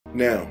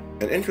Now,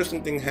 an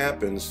interesting thing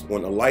happens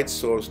when a light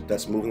source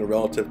that's moving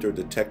relative to a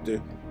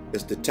detector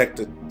is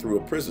detected through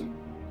a prism.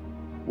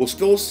 We'll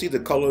still see the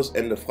colors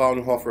and the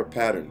Fraunhofer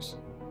patterns,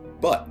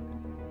 but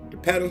the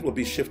patterns will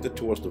be shifted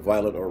towards the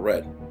violet or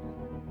red.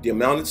 The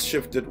amount it's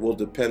shifted will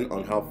depend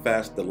on how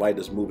fast the light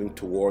is moving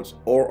towards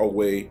or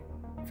away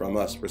from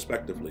us,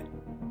 respectively.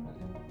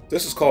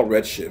 This is called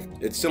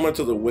redshift. It's similar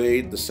to the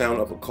way the sound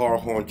of a car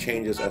horn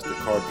changes as the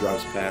car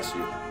drives past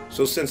you.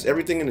 So since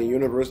everything in the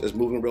universe is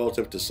moving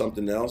relative to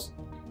something else,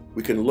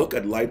 we can look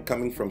at light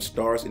coming from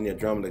stars in the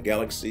Andromeda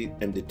Galaxy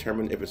and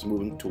determine if it's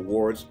moving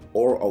towards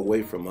or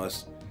away from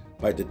us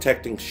by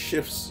detecting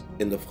shifts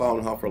in the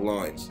Fraunhofer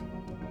lines.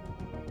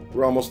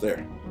 We're almost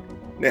there.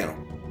 Now,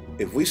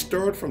 if we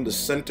start from the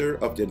center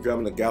of the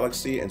Andromeda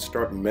Galaxy and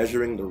start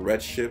measuring the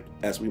redshift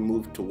as we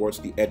move towards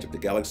the edge of the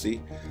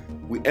galaxy,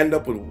 we end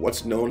up with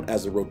what's known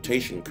as a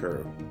rotation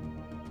curve.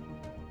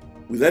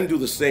 We then do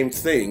the same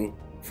thing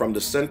from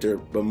the center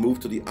but move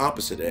to the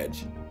opposite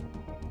edge.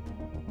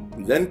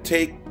 We then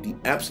take the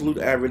absolute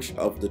average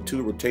of the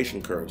two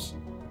rotation curves.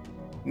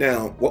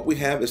 Now, what we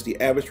have is the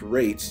average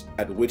rates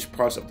at which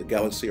parts of the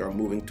galaxy are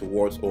moving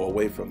towards or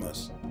away from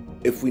us.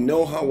 If we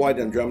know how wide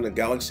the Andromeda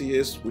Galaxy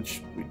is,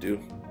 which we do,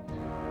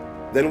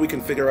 then we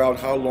can figure out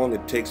how long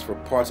it takes for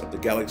parts of the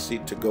galaxy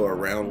to go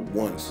around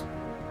once.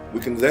 We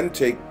can then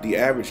take the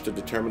average to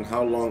determine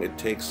how long it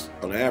takes,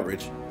 on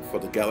average, for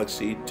the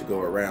galaxy to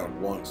go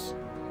around once.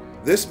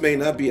 This may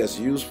not be as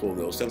useful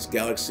though, since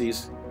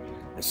galaxies,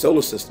 and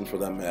solar systems for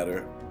that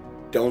matter,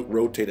 don't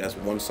rotate as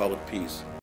one solid piece.